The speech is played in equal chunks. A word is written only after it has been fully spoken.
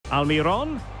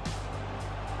Almiron.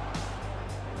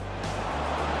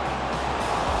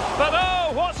 But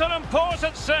oh, what an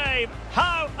important save!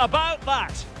 How about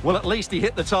that? Well, at least he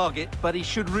hit the target, but he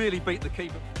should really beat the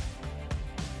keeper.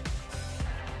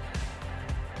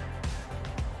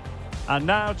 And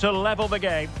now to level the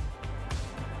game.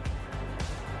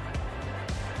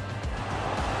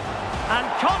 And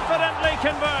confidently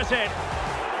converted.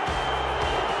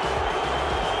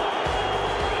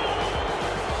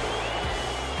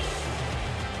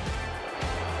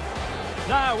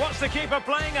 Now, what's the keeper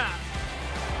playing at?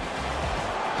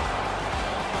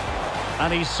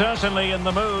 And he's certainly in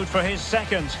the mood for his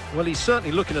second. Well, he's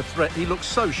certainly looking a threat. He looks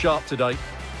so sharp today.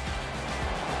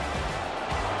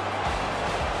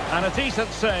 And a decent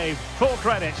save, full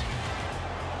credit.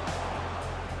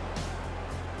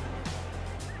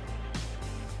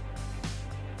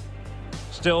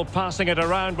 Still passing it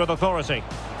around with authority.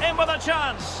 In with a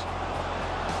chance.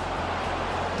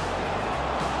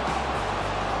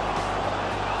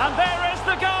 And there is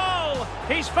the goal.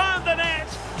 He's found the net.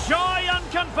 Joy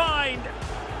unconfined.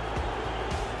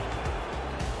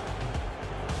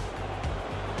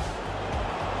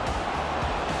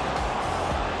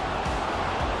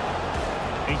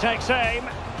 He takes aim.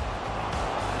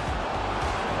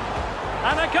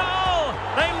 And a goal!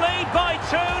 They lead by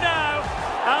 2 now.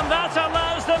 And that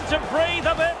allows them to breathe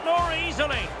a bit more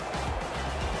easily.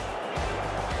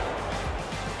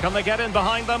 Can they get in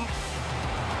behind them?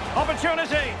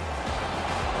 Opportunity.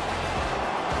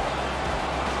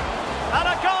 And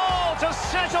a goal to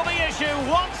settle the issue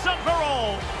once and for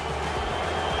all.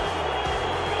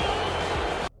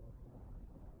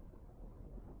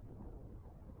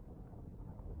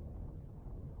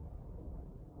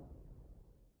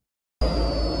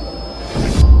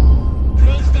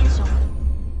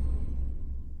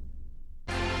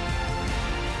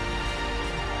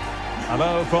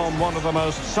 Hello from one of the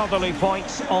most southerly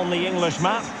points on the English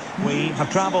map. We have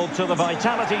travelled to the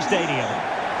Vitality Stadium.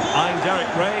 I'm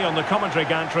Derek Ray on the commentary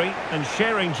gantry, and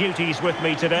sharing duties with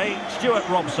me today, Stuart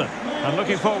Robson. I'm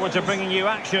looking forward to bringing you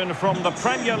action from the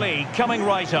Premier League coming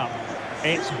right up.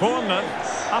 It's Bournemouth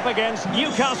up against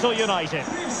Newcastle United.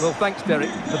 Well, thanks, Derek.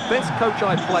 The best coach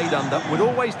I played under would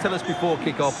always tell us before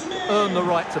kick-off, earn the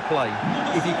right to play.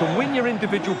 If you can win your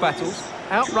individual battles,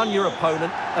 outrun your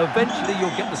opponent, eventually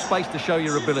you'll get the space to show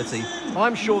your ability.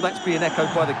 I'm sure that's being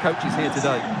echoed by the coaches here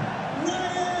today.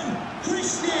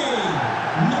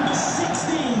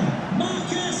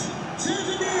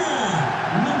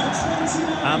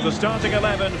 And the starting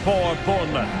 11 for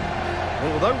Bournemouth.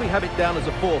 Well, although we have it down as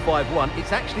a 4-5-1,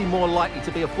 it's actually more likely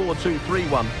to be a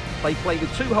 4-2-3-1. They play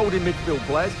with 2 holding midfield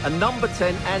players, a number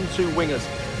 10 and 2 wingers.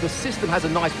 The system has a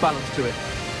nice balance to it.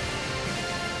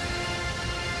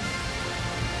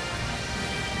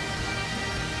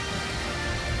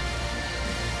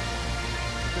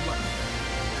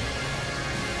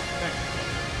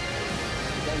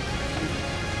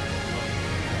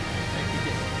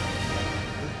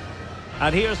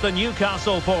 And here's the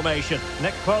Newcastle formation.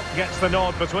 Nick Pope gets the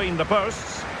nod between the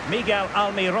posts. Miguel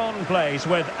Almiron plays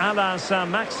with Alain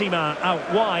Saint-Maximin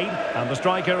out wide. And the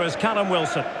striker is Callum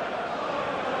Wilson.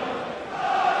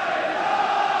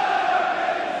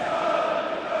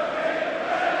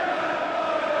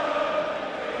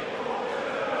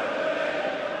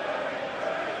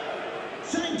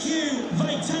 Thank you,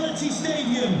 Vitality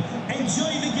Stadium.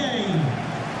 Enjoy the game.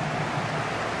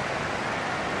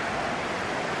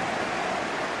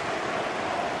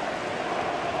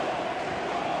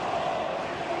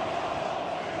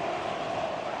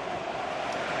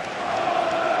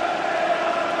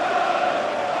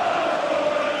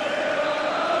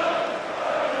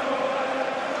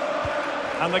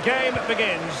 And the game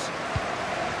begins.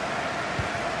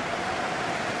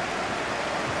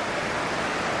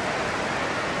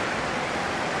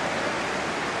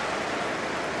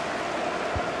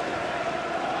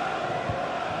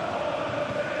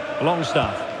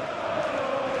 Longstaff.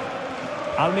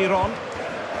 Almiron.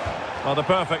 Well, the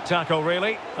perfect tackle,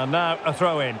 really. And now a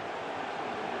throw-in.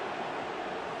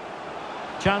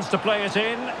 Chance to play it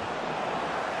in.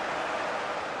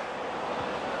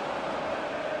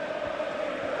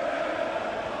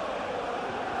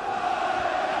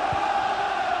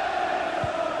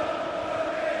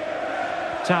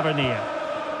 Tavernier.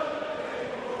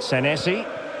 Senesi.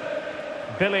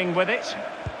 Billing with it.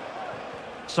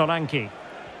 Solanke.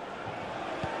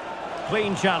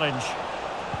 Clean challenge.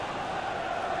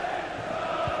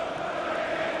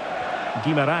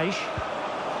 Guimaraes.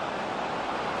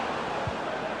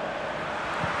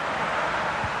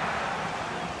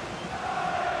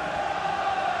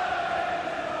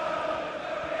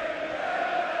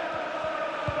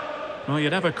 Well, you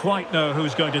never quite know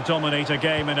who's going to dominate a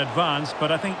game in advance,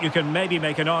 but I think you can maybe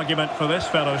make an argument for this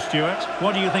fellow, Stuart.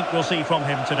 What do you think we'll see from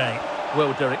him today?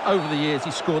 Well, Derek, over the years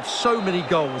he's scored so many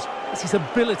goals. It's his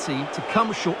ability to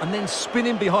come short and then spin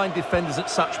in behind defenders at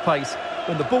such pace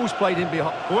when the ball's played in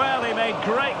behind. Well, he made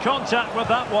great contact with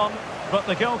that one, but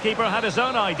the goalkeeper had his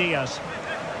own ideas.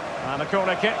 And a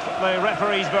corner kick, the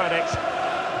referee's verdict.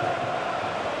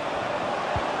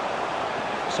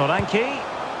 Solanke.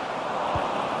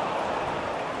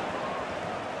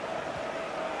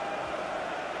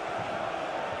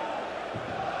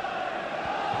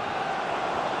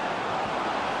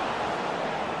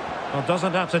 Well,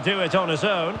 doesn't have to do it on his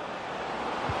own.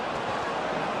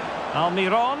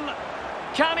 Almiron.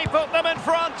 Can he put them in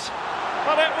front?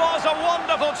 But it was a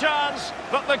wonderful chance,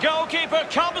 but the goalkeeper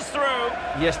comes through.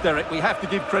 Yes, Derek, we have to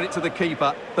give credit to the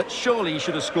keeper, but surely he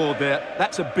should have scored there.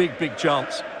 That's a big, big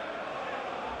chance.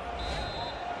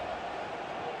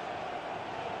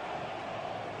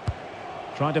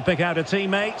 Trying to pick out a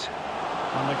teammate.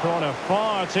 And the corner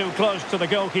far too close to the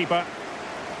goalkeeper.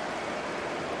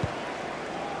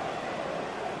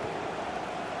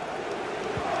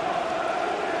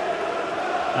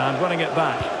 And winning it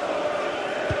back.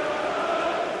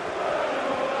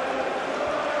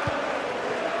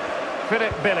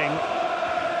 Philip Billing.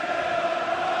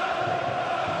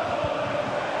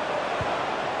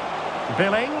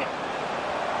 Billing.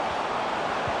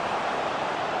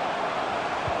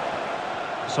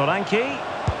 Solanke.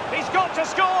 He's got to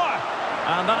score!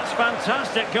 And that's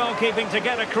fantastic goalkeeping to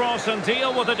get across and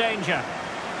deal with the danger.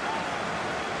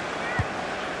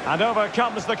 And over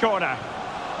comes the corner.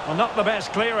 Well, not the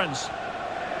best clearance.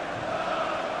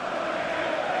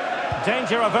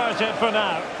 Danger averted for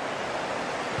now.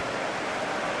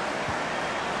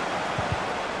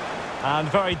 And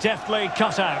very deftly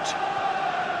cut out.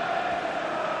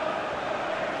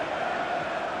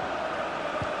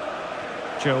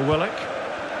 Joe Willock.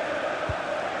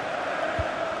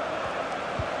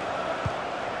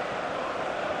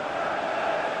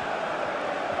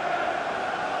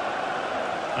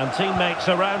 And teammates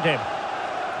around him.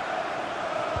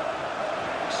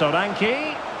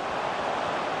 Solanke.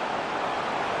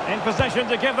 In position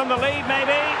to give them the lead,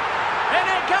 maybe. In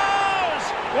it goes!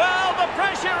 Well, the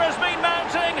pressure has been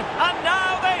mounting, and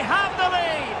now they have the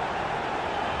lead.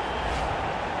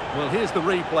 Well, here's the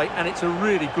replay, and it's a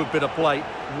really good bit of play.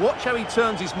 Watch how he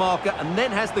turns his marker and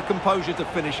then has the composure to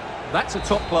finish. That's a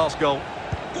top-class goal.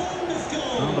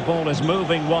 Well, the ball is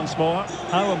moving once more.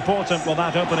 How important will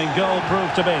that opening goal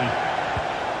prove to be?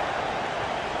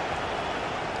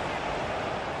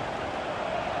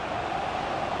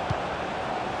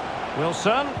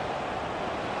 Wilson.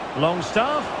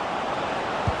 Longstaff.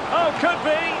 Oh, could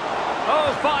be.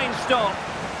 Oh, fine stop.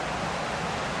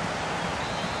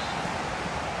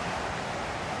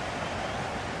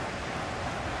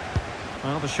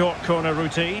 Well, the short corner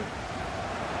routine.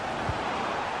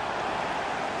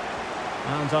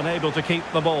 And unable to keep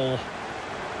the ball.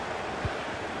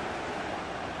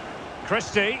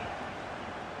 Christie.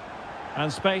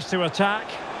 And space to attack.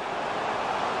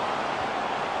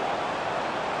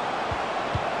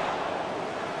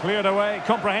 Cleared away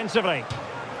comprehensively.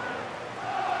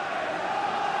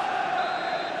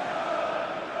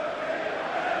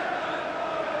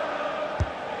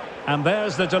 And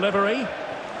there's the delivery.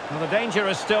 Well, the danger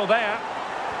is still there.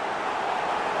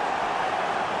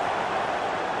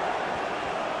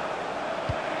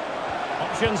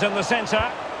 Options in the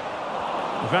centre.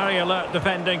 Very alert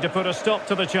defending to put a stop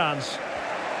to the chance.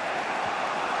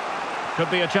 Could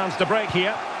be a chance to break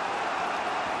here.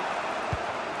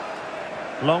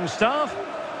 Longstaff.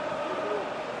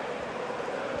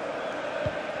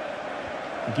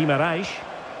 Guimaraes.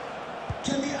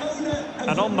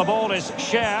 And on the ball is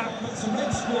Cher.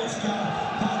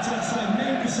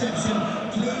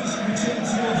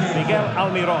 Miguel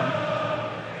Almiron.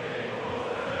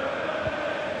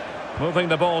 Moving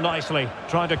the ball nicely,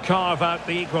 trying to carve out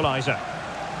the equaliser.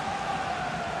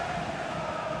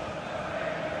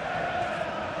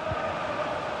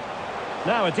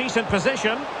 Now a decent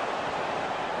position.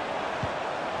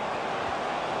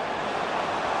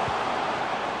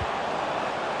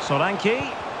 Solanke.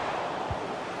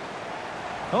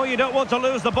 Oh, you don't want to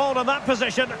lose the ball in that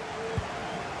position.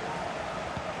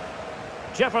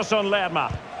 Jefferson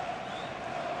Lerma.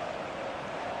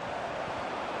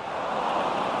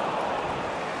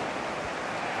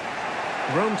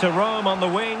 Room to roam on the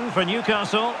wing for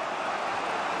Newcastle.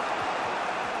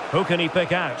 Who can he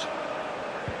pick out?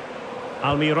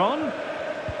 Almiron.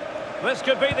 This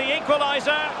could be the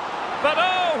equaliser. But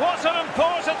oh, what an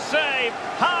important save!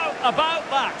 How about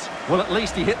that? Well, at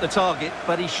least he hit the target,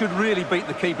 but he should really beat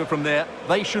the keeper from there.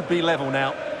 They should be level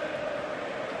now.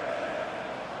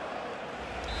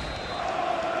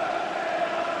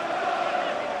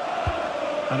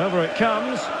 And over it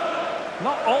comes.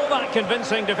 Not all that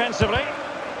convincing defensively.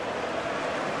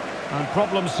 And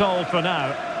problem solved for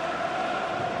now.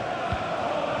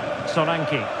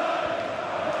 Solanke.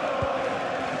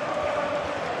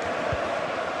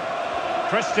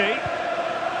 Christie.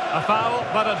 A foul,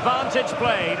 but advantage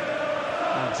played.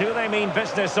 And do they mean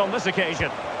business on this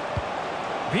occasion?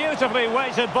 Beautifully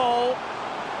weighted ball.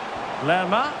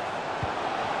 Lerma.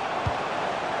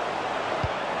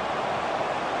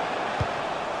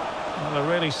 Well, a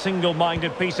really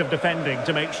single-minded piece of defending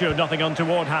to make sure nothing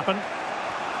untoward happened.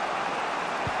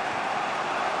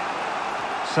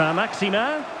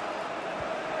 Saint-Maximin.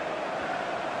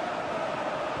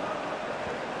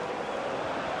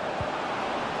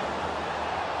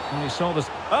 And he saw this.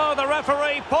 Oh, the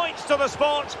referee points to the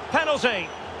spot. Penalty.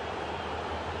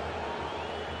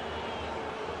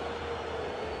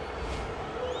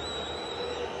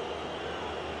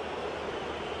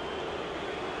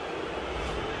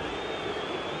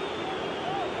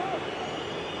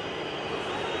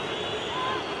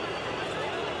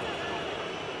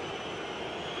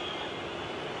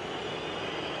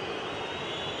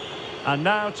 And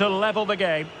now to level the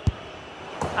game.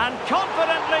 And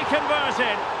confidently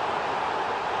converted.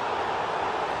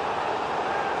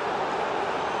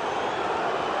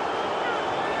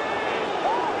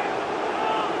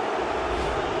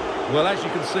 Well, as you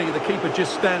can see, the keeper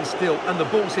just stands still and the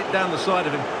ball's hit down the side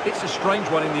of him. It's a strange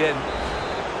one in the end.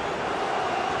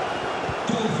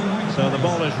 So the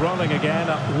ball is rolling again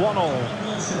at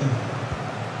 1-1.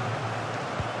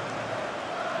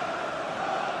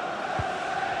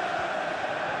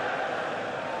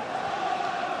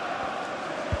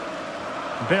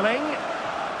 Billing.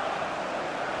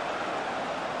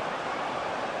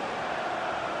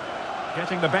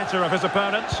 Getting the better of his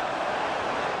opponent.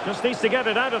 Just needs to get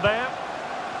it out of there.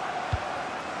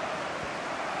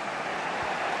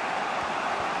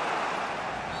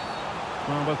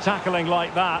 Well, with tackling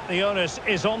like that, the onus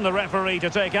is on the referee to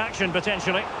take action,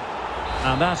 potentially.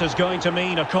 And that is going to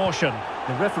mean a caution.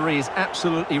 The referee is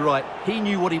absolutely right. He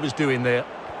knew what he was doing there.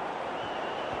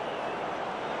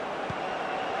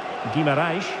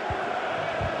 Guimaraes.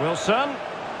 Wilson.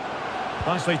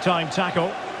 Nicely timed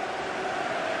tackle.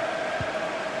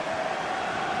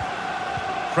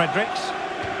 Fredericks.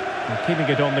 And keeping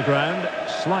it on the ground.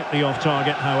 Slightly off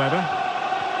target, however.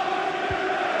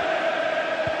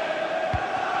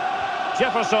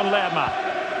 Jefferson Lerma.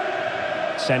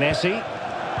 Senesi.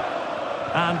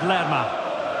 And Lerma.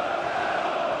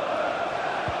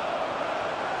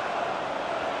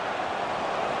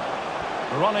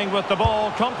 Running with the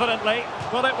ball confidently.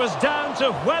 Well, it was down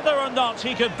to whether or not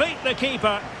he could beat the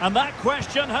keeper, and that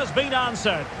question has been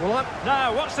answered. Well,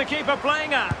 now, what's the keeper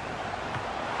playing at?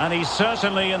 And he's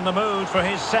certainly in the mood for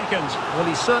his second. Well,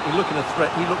 he's certainly looking a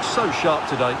threat. He looks so sharp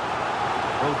today.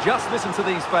 Well, just listen to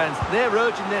these fans. They're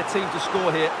urging their team to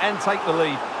score here and take the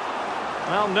lead.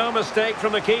 Well, no mistake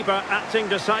from the keeper, acting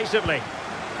decisively.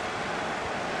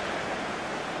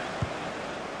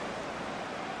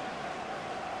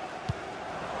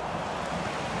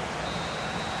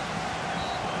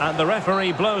 And the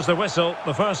referee blows the whistle.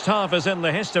 The first half is in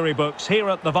the history books here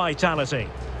at the Vitality.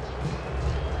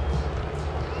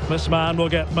 This man will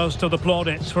get most of the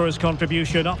plaudits for his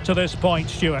contribution up to this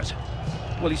point, Stuart.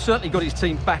 Well, he certainly got his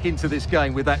team back into this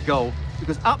game with that goal,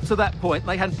 because up to that point,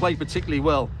 they hadn't played particularly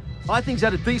well. I think he's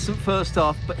had a decent first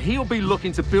half, but he'll be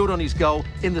looking to build on his goal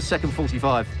in the second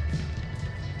 45.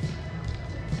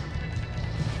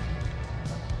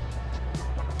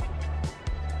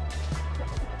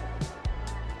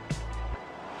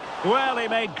 Well, he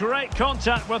made great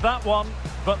contact with that one,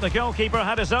 but the goalkeeper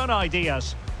had his own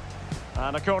ideas.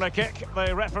 And a corner kick,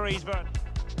 the referee's burn.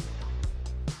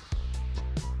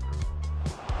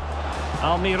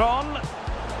 Almiron.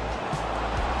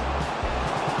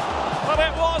 But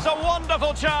it was a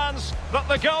wonderful chance, but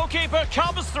the goalkeeper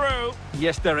comes through.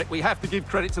 Yes, Derek, we have to give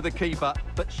credit to the keeper,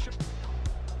 but...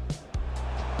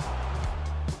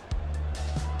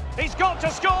 He's got to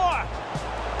score!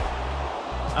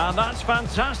 And that's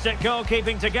fantastic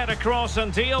goalkeeping to get across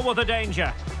and deal with the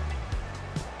danger.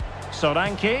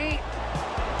 Solanke.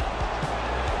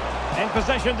 In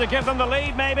position to give them the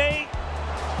lead, maybe.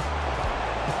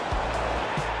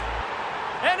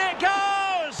 In it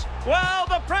goes! Well,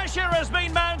 the pressure has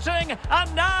been mounting,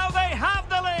 and now they have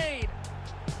the lead.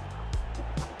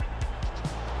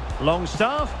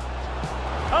 Longstaff.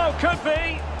 Oh, could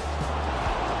be.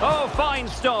 Oh, fine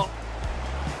stop.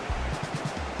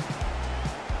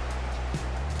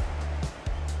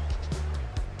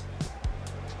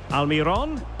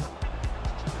 Almiron.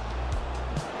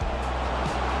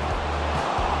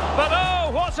 But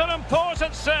oh, what an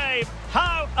important save!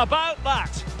 How about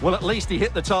that? Well, at least he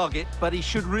hit the target, but he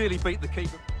should really beat the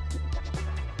keeper.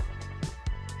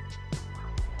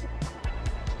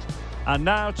 And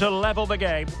now to level the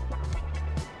game.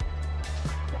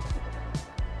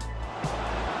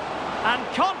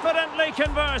 And confidently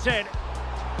converted.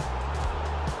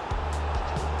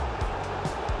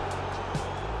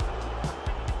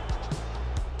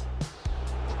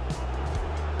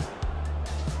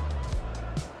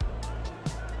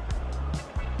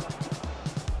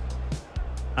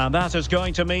 And that is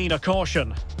going to mean a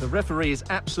caution. The referee is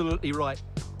absolutely right.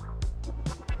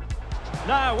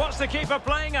 Now, what's the keeper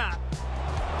playing at?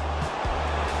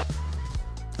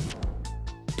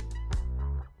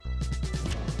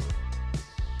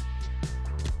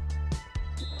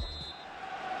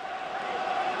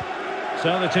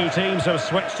 So the two teams have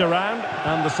switched around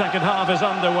and the second half is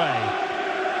underway.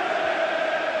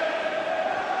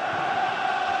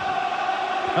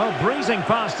 Oh, breezing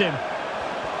past him.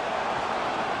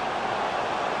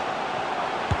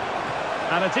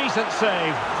 And a decent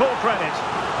save, full credit.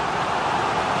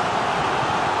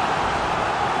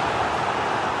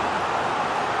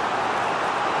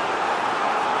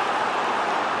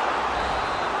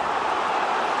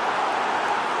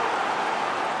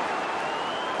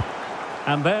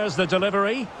 And there's the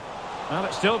delivery. Well,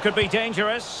 it still could be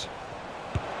dangerous.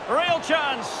 Real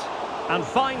chance. And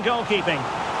fine goalkeeping.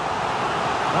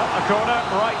 Well, a corner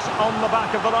right on the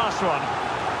back of the last one.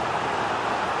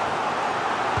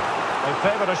 They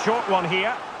favoured a short one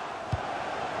here.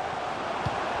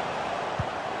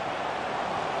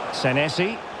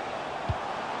 Senesi.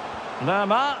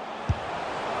 Lerma.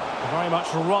 Very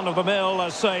much run-of-the-mill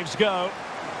as saves go.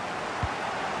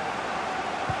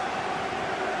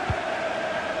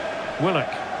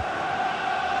 Willock.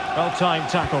 Well-timed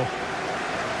tackle.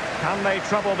 Can they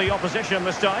trouble the opposition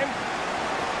this time?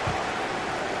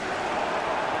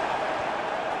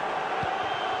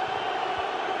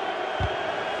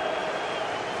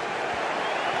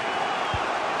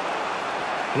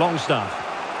 Longstaff.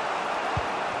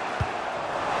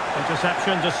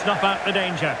 Interception to snuff out the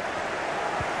danger.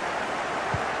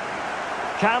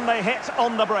 Can they hit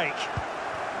on the break?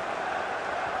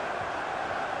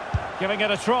 Giving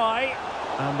it a try.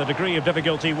 And the degree of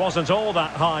difficulty wasn't all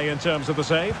that high in terms of the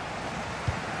save.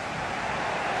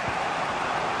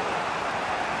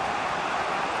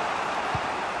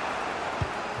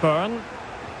 Byrne.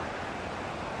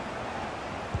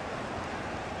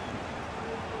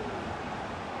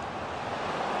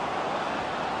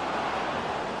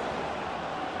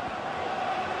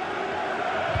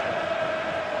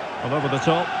 Well, over the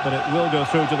top, but it will go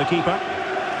through to the keeper.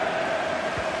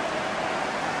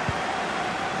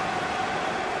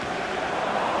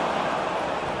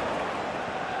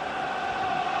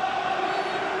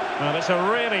 Well, it's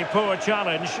a really poor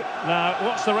challenge. Now,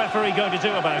 what's the referee going to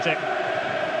do about it?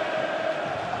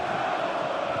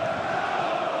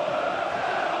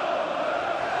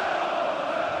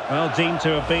 Well, deemed to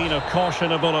have been a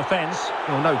cautionable offence.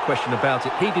 Oh, no question about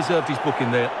it. He deserved his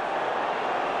booking there.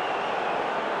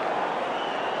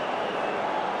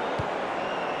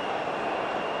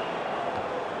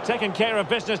 Taking care of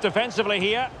business defensively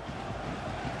here.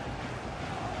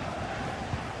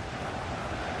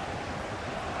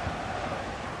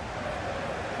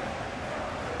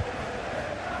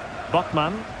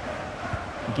 Botman.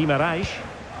 Guimaraes.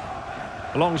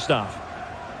 Longstaff.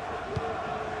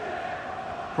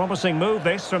 Promising move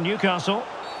this from Newcastle.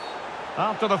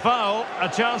 After the foul, a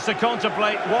chance to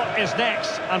contemplate what is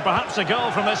next and perhaps a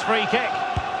goal from this free kick.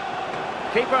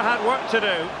 Keeper had work to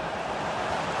do.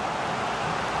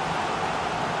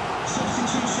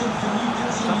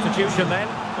 Substitution then.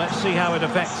 Let's see how it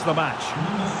affects the match.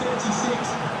 Number 36,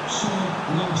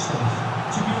 Sean Longstaff.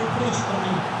 To be replaced by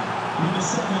number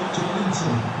 7,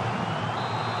 Joelinton.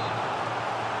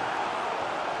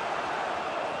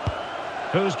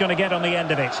 Who's going to get on the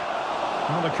end of it?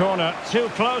 On the corner, too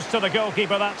close to the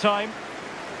goalkeeper that time.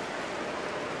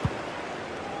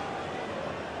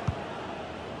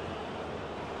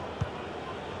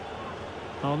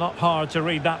 Well, not hard to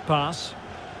read that pass.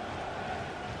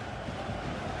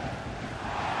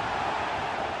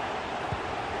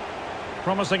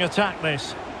 Promising attack,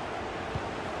 this.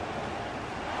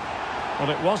 Well,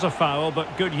 it was a foul,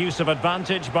 but good use of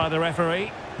advantage by the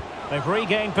referee. They've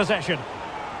regained possession.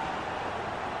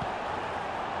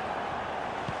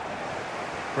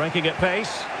 Breaking at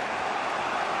pace.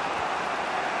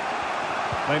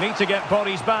 They need to get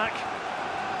bodies back.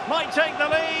 Might take the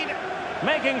lead.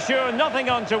 Making sure nothing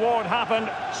untoward happened.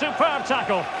 Superb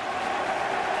tackle.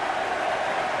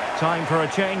 Time for a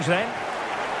change then.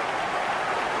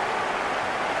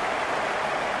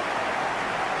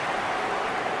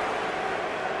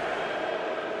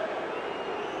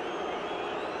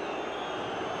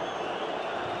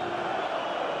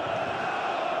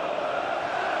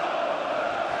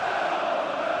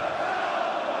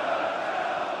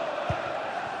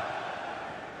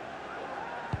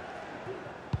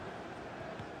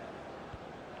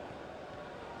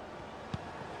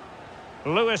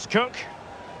 Lewis Cook.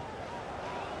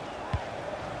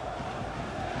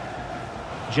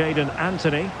 Jadon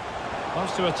Anthony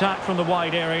wants to attack from the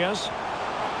wide areas.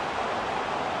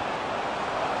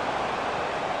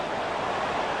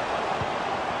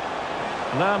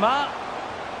 Lerma.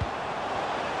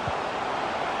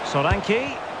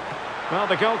 Solanke. Well,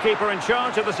 the goalkeeper in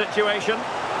charge of the situation.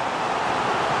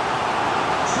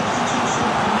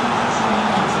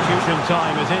 Substitution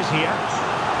time it is here.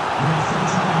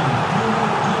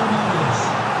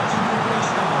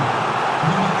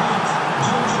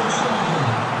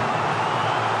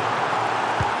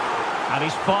 And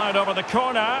he's fired over the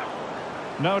corner.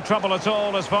 No trouble at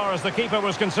all as far as the keeper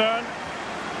was concerned.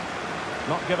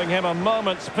 Not giving him a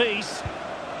moment's peace.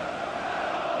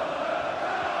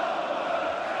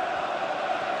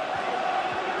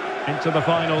 Into the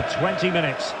final 20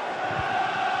 minutes.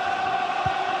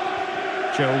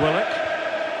 Joe Willock.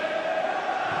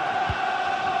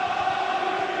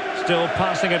 Still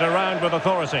passing it around with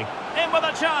authority. In with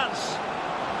a chance.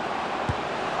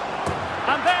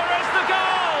 And there is the goal!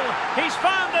 He's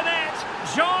found the net.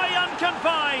 Joy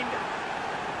unconfined.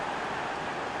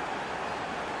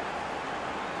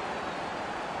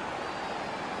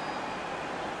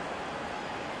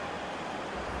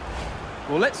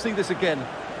 Well, let's see this again.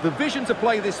 The vision to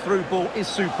play this through ball is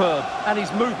superb, and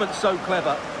his movement's so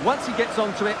clever. Once he gets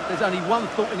onto it, there's only one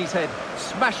thought in his head: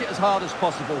 smash it as hard as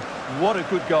possible. What a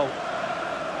good goal.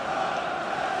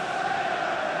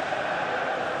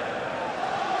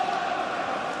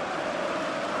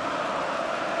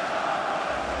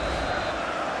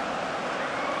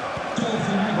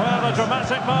 Well, a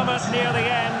dramatic moment near the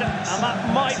end, and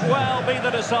that might well be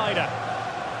the decider.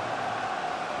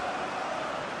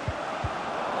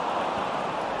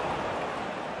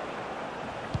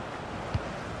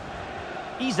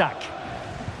 Isaac.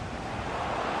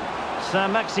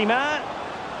 Saint-Maximin.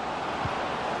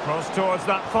 Cross towards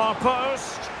that far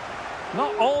post.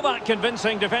 Not all that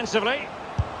convincing defensively.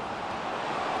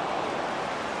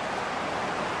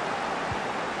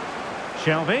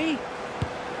 Shelby.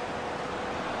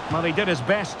 Well, he did his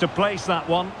best to place that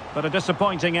one, but a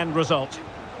disappointing end result.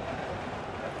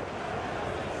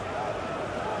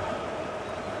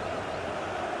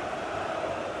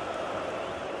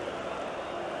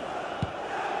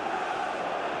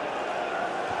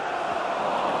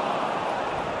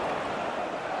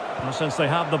 Well, since they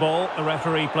have the ball, the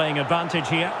referee playing advantage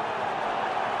here.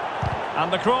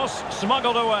 And the cross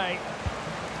smuggled away.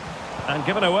 And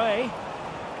given away.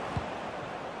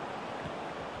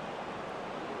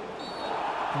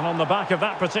 And on the back of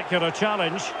that particular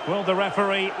challenge, will the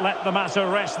referee let the matter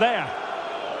rest there?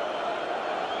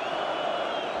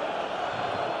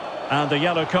 And a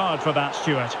yellow card for that,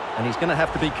 Stuart. And he's going to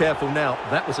have to be careful now.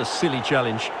 That was a silly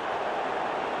challenge.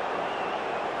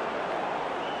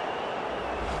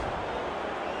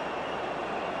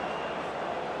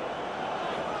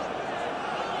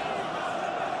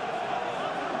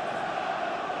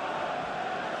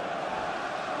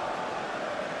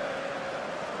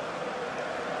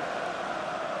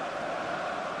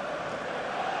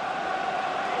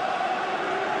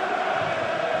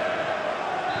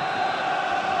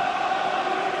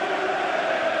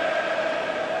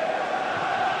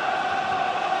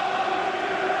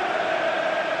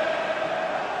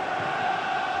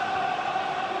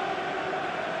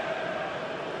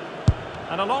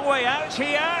 And a long way out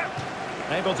here.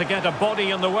 Able to get a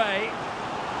body in the way.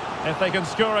 If they can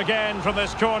score again from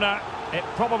this corner, it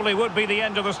probably would be the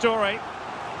end of the story.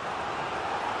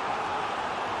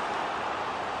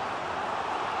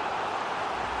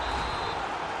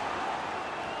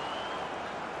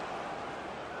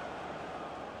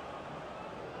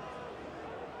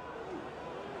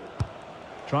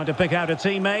 Trying to pick out a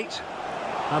teammate.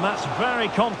 And that's very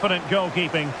confident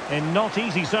goalkeeping in not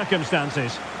easy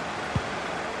circumstances.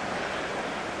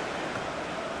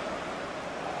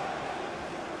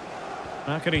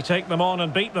 How can he take them on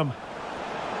and beat them?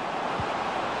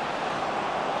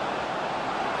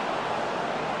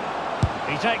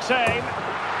 He takes aim.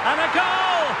 And a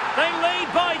goal! They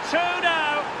lead by 2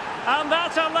 now. And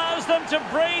that allows them to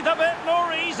breathe a bit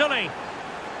more easily.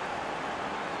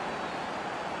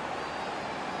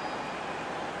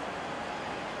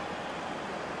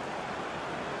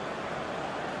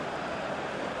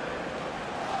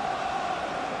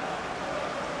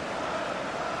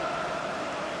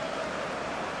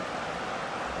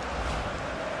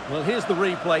 Well, here's the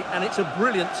replay, and it's a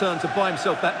brilliant turn to buy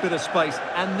himself that bit of space.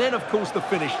 And then, of course, the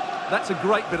finish. That's a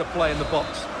great bit of play in the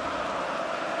box.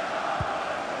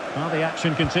 Well, the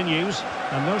action continues,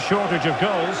 and no shortage of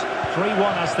goals.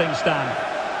 3-1 as things stand.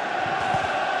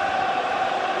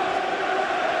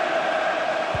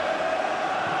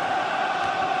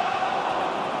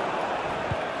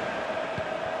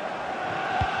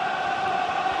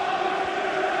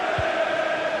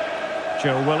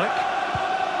 Joe Willock.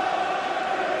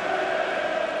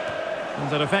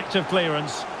 And an effective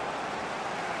clearance.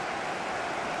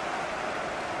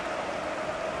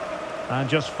 And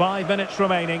just 5 minutes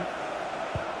remaining.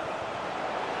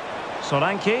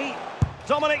 Solanke.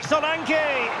 Dominic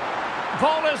Solanke.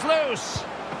 Ball is loose.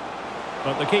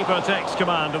 But the keeper takes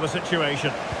command of the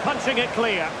situation. Punching it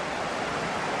clear.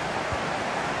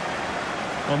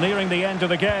 Well, nearing the end of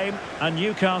the game, and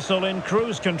Newcastle in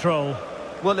cruise control.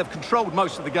 Well, they've controlled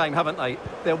most of the game, haven't they?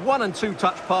 Their 1- and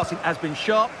 2-touch passing has been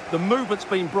sharp, the movement's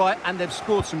been bright, and they've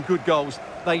scored some good goals.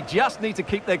 They just need to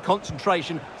keep their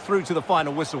concentration through to the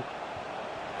final whistle.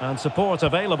 And support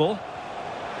available.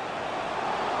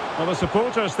 Well, the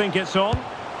supporters think it's on.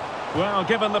 Well,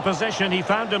 given the position he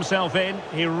found himself in,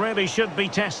 he really should be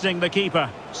testing the keeper.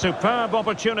 Superb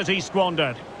opportunity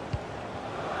squandered.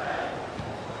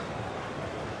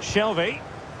 Shelvey.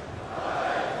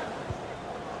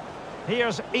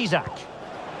 Here's Isak.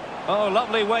 Oh,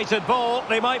 lovely weighted ball.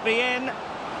 They might be in.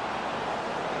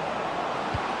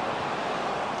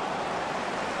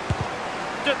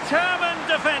 Determined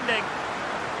defending.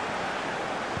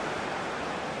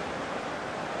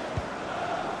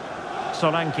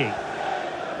 Solanke.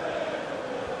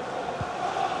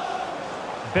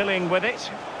 Billing with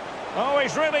it. Oh,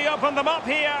 he's really opened them up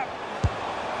here.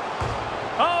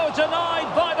 Oh,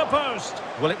 denied by the post.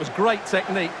 Well, it was great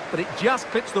technique, but it just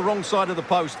clips the wrong side of the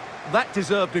post. That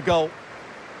deserved a goal.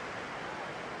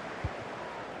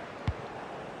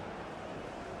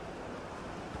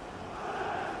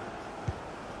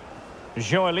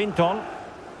 Joelinton.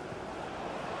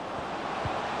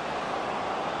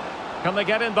 Can they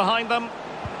get in behind them?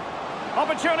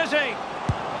 Opportunity.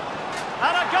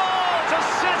 And a goal to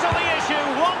settle the issue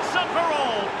once and for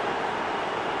all.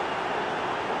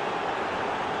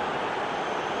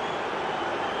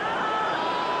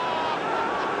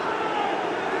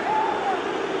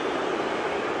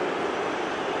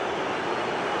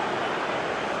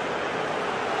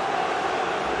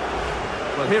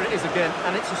 Well, here it is again,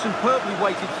 and it's a superbly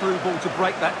weighted through ball to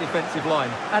break that defensive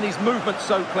line. And his movement's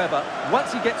so clever.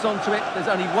 Once he gets onto it, there's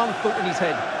only one thought in his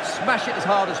head. Smash it as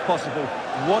hard as possible.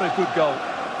 What a good goal.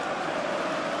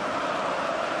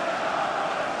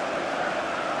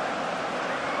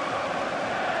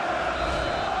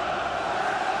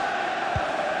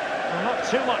 Well, not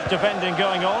too much defending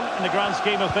going on in the grand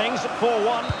scheme of things.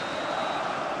 4-1.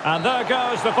 And there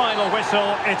goes the final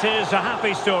whistle. It is a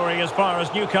happy story as far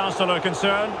as Newcastle are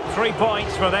concerned. 3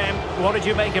 points for them. What did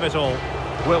you make of it all?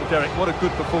 Well, Derek, what a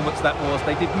good performance that was.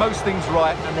 They did most things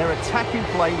right, and their attacking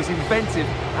play was inventive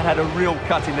and had a real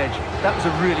cutting edge. That was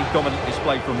a really dominant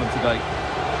display from them today.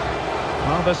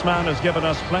 Well, this man has given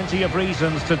us plenty of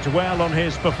reasons to dwell on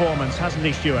his performance, hasn't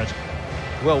he, Stuart?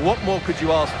 Well, what more could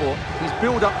you ask for? His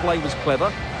build-up play was clever,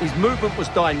 his movement was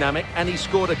dynamic, and he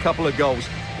scored a couple of goals.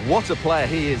 What a player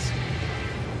he is.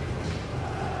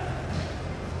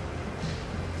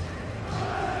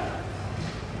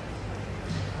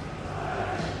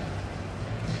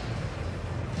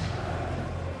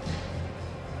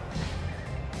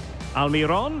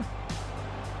 Almiron.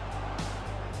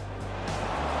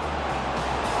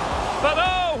 But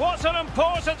oh, what an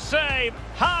important save!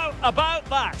 How about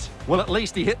that? Well, at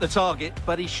least he hit the target,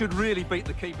 but he should really beat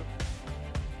the keeper.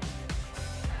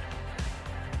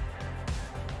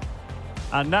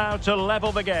 And now to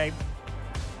level the game.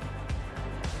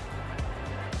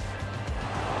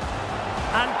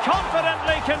 And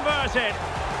confidently converted.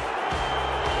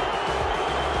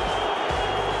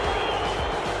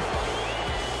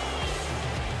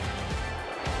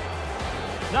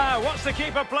 Now, what's the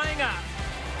keeper playing at?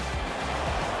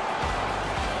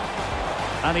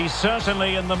 And he's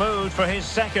certainly in the mood for his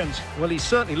second. Well, he's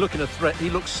certainly looking a threat. He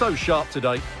looks so sharp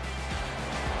today.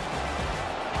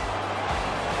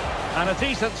 And a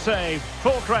decent save,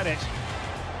 full credit.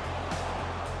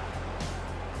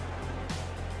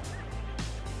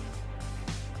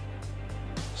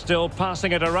 Still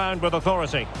passing it around with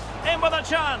authority. In with a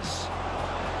chance.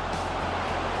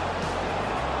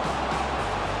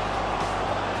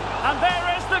 And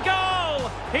there is the goal!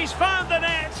 He's found the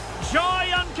net.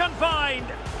 Joy unconfined.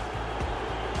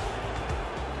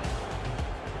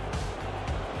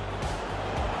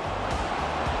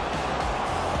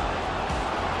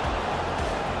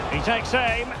 He takes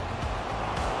aim.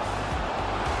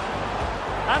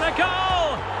 And a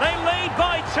goal! They lead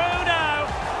by 2 now.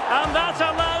 And that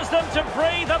allows them to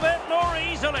breathe a bit more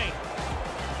easily.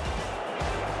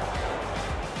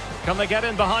 Can they get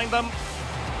in behind them?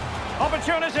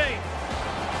 Opportunity.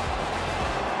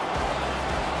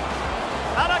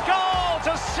 And a goal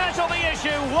to settle the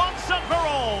issue once and